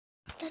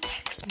the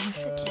text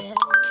messages.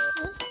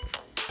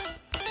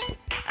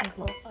 I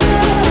love it.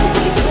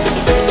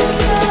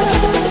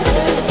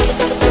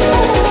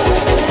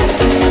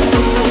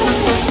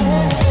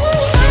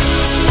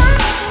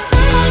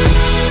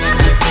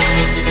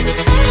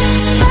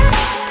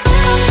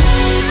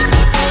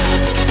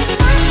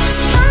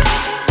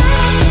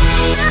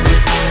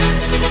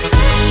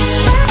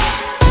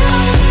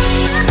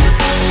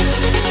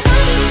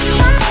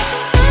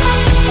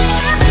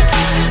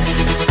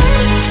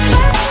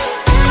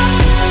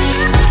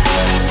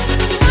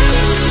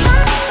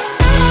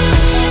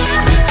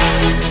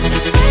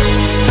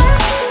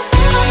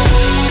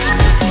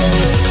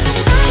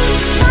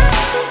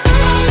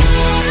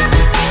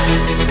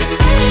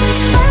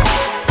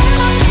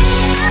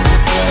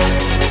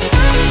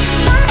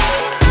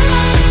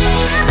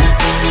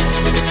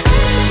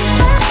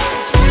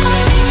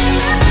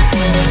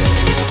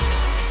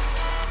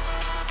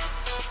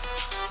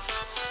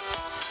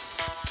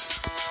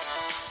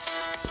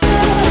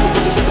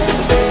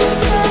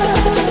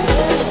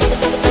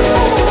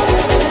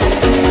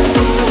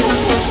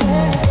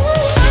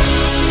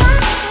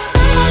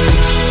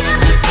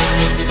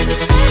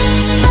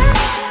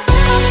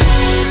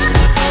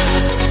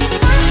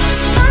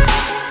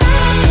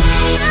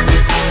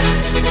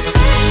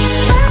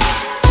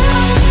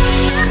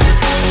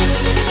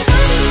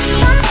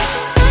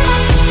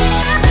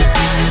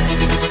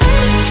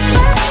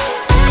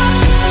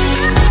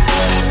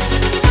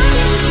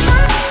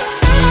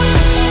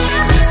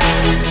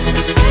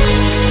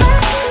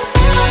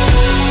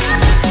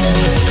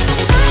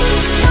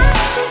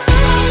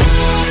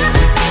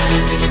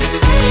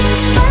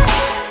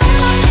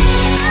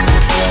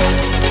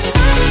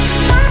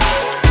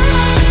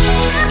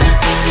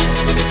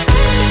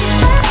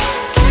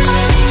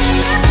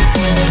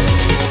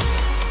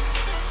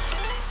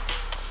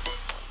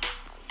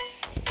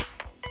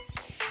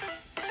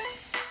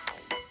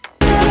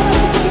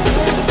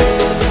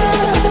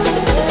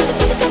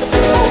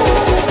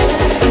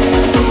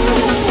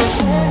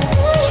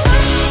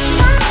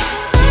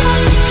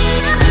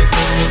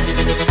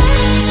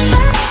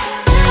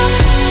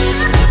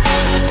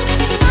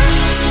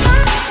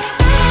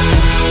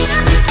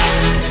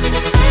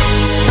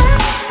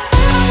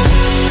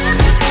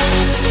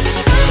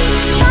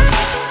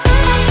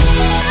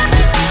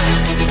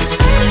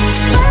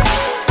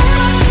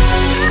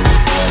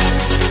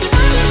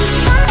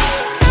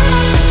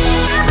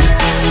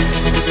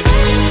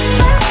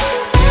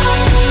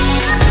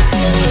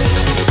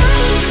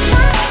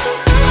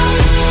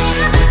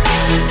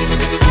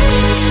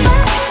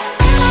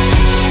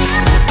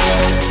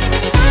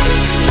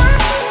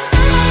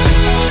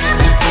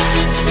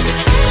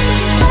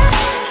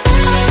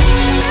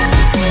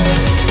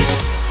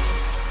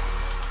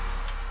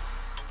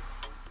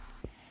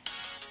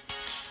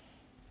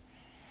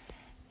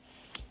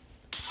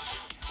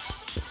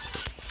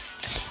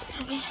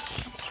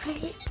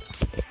 Play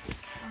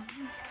some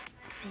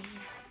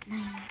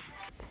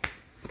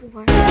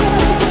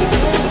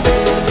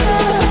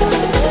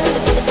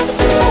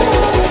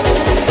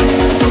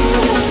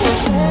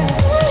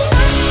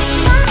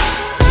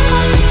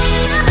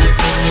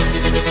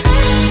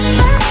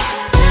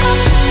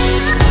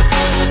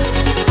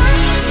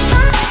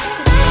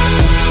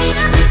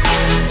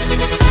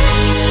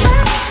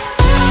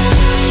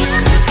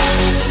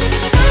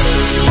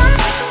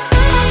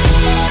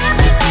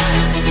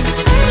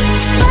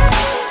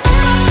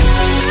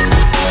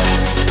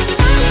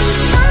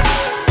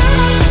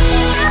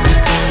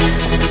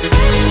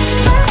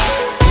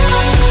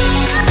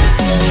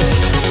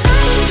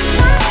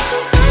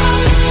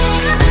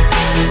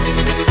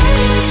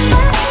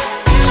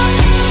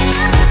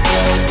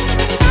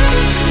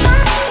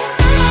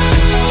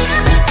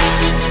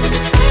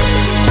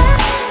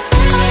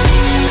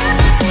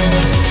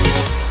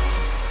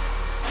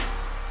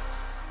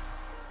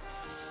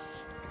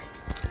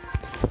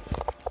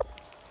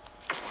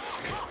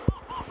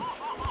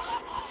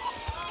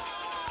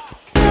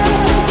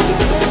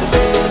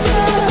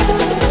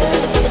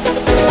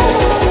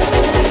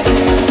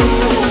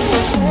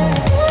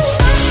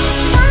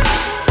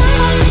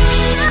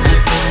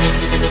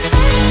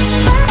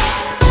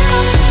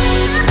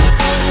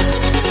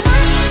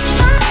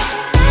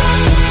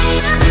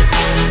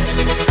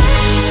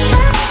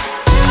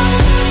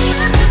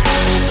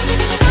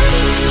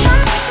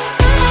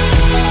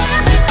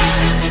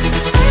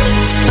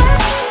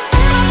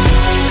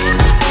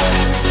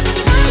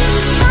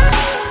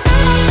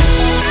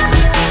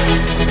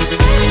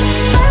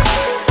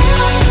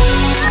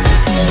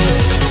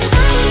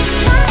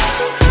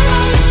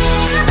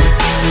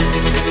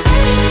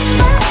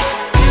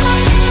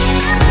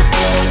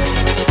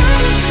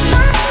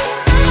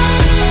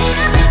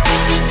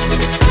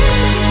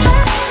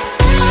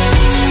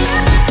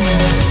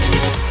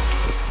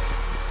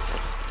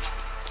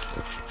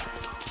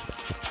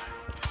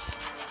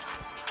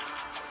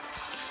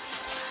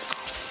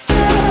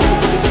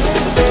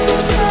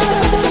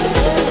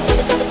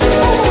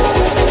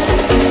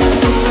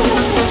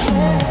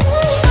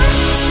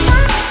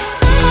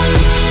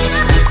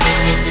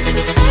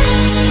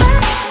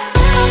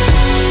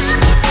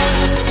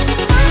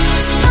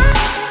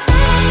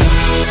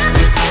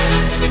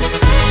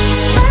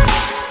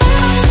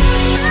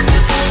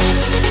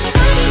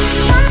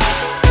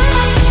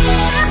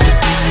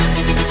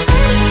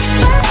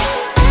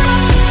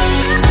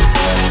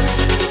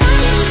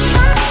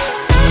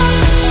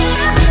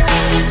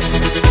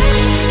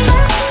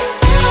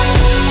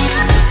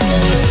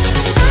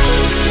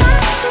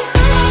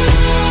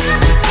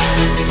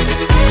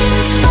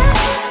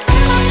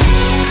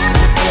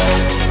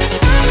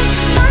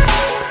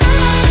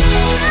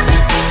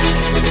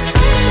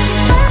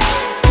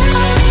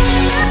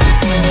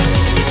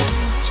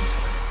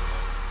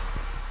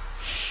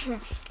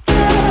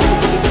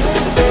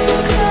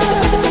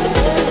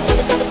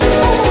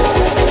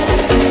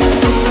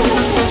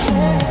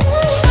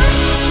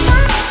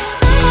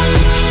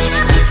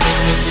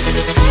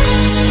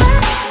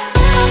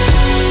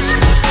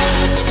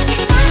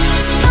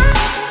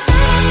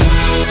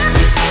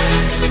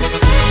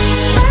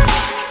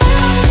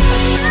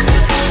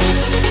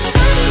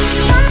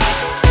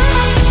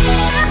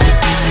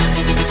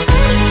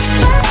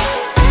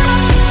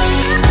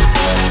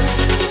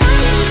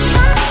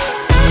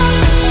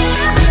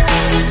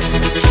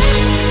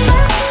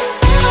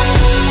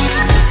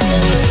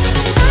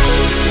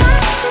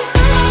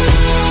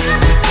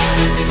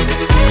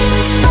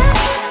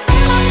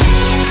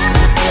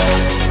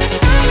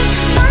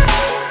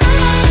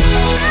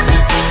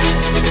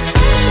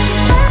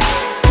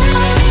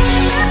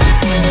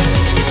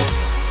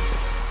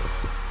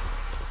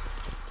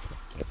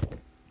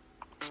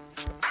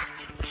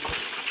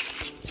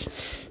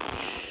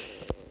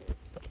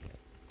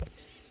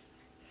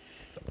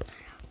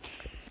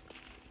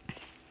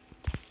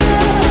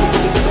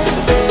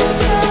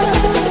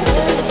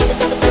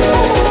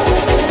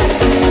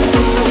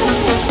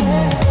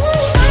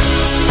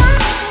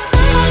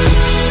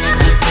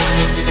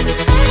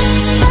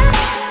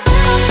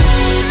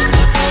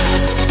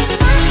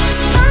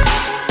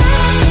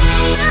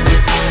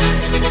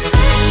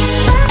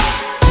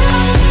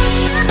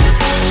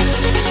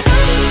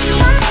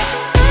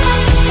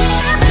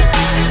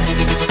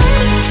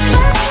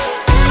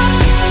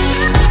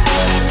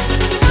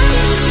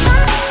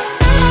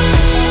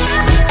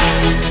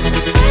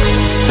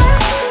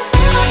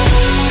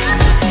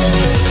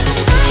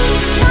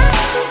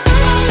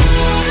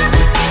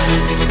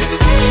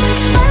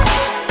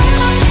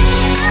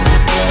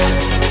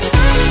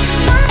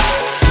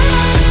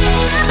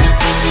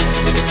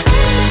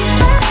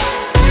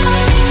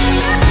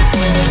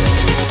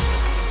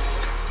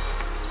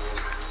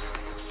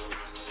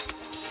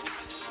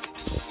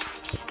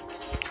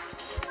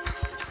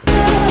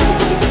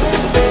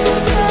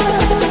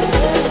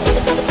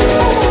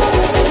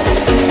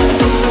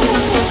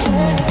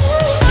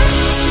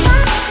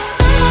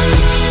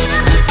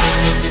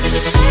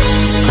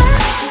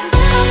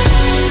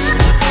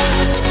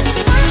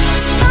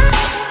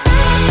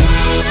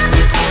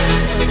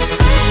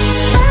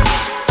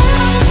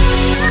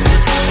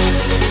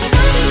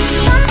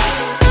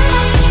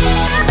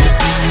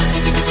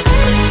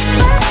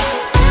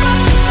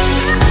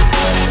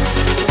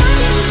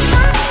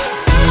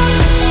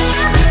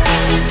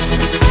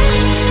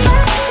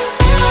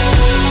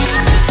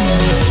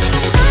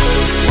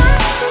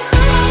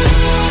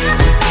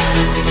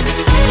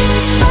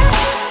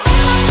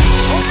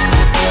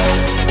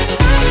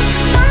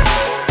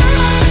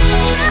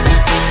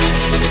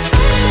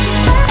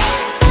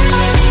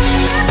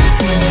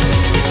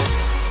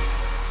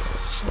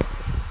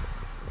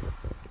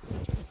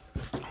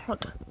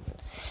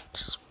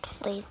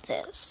like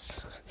this.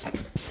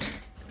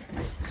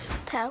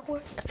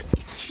 Tower of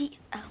GLL.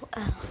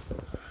 I'm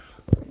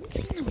not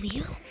saying the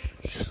wheel.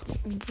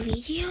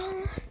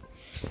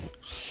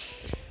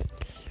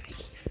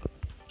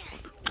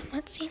 I'm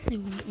not saying the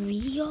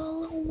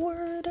real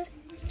word.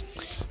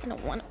 I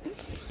don't want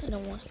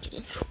to get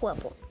in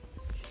trouble.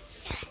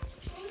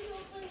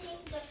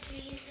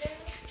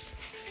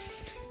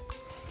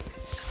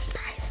 Sorry,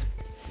 guys.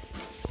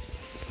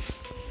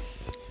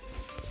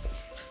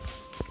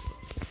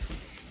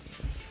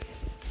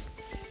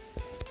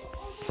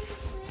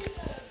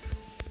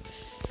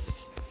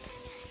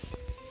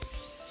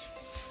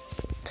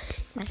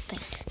 My thing.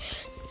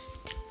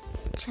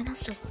 Jenna,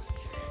 so I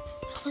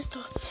didn't even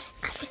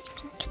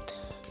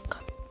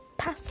got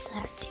past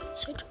that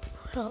dude.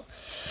 So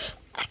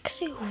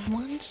actually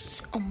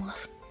once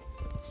almost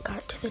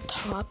got to the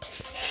top,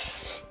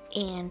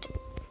 and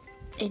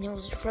it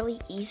was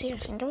really easy. I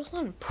think I was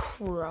on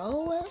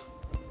pro,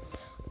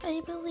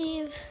 I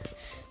believe,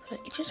 but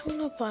it just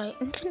went up by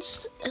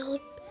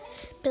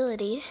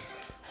instability.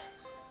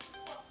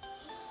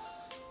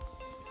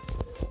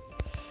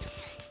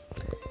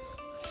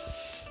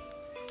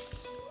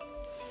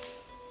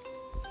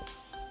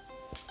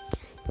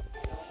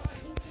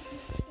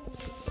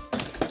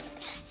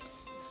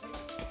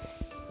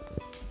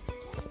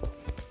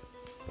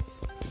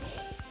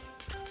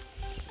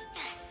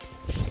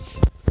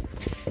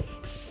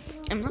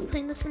 I'm not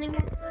playing this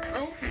anymore.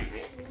 Oh.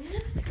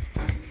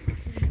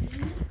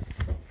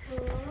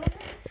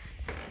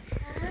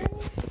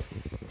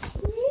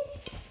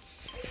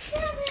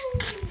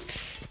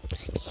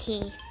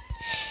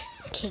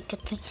 Okay,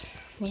 good thing.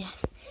 Yeah.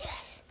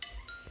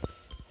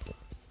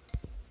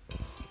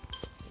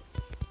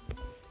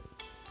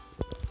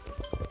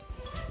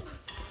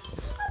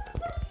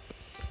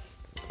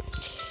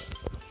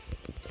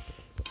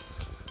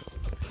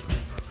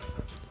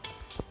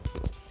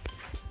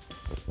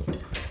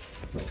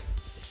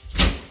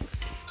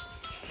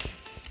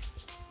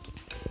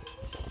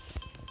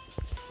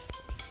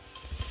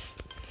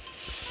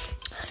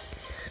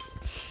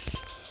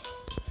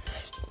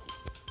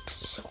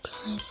 So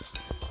guys,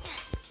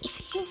 if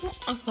you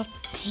are a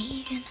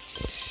fan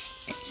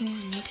and you are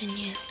new and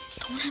you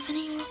don't have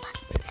any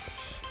Robux,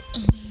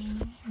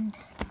 and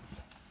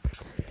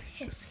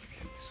here's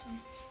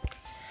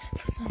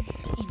for some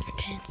in your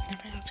parents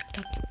never ask,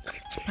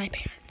 that's my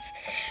parents.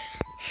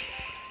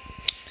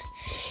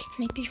 You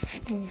may be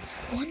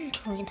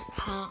wondering,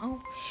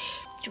 how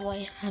do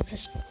I have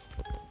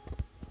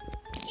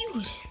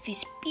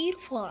these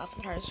beautiful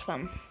avatars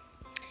from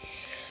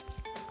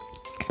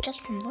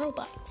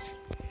Robux?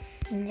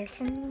 And they're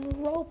from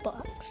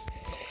Robux.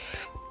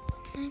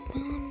 My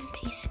mom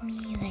pays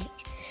me I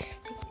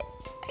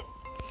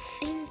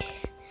think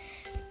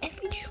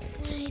every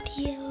July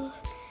deal,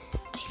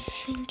 I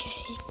think I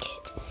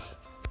get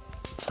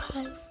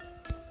 $5.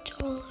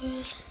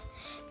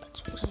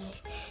 That's what I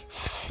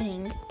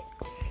think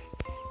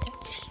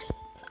that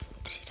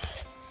she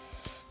does.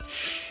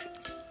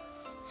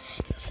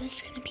 This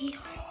is gonna be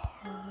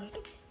hard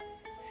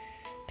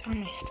for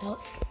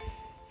myself.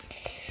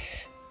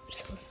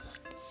 So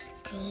that's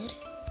good.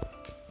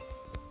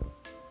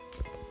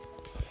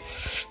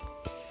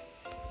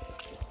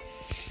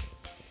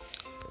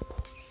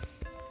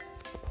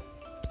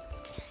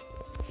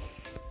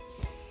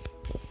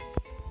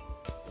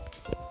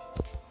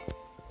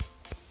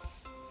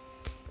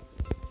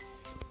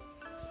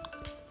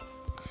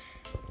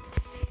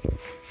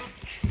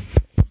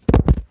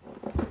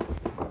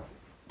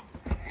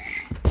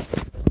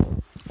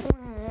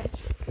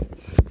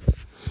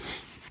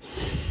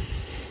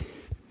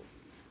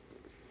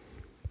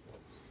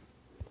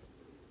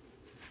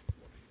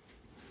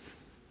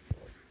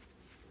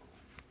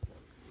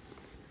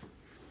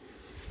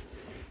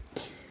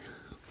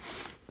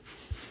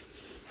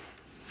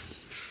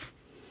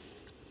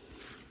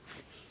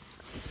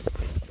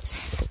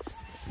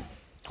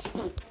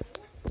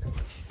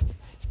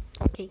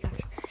 Okay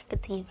guys,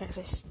 good thing you guys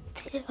are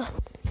still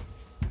on.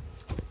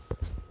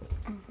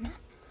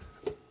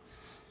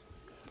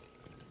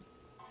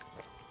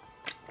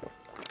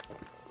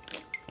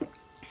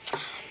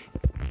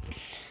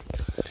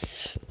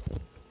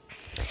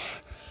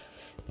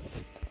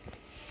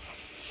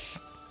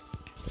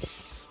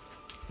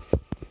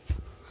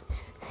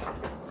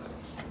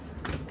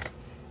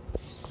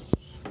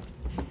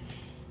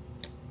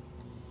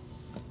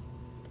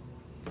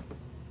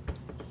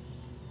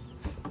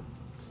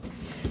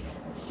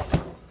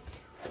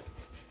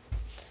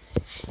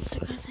 So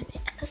guys, I'm gonna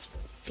end this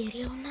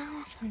video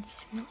now since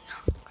I'm really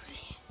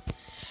hungry.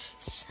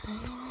 So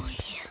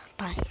yeah,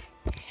 bye.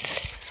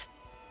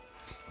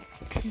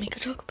 Make a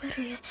Taco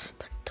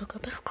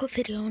Bell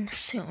video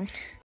soon.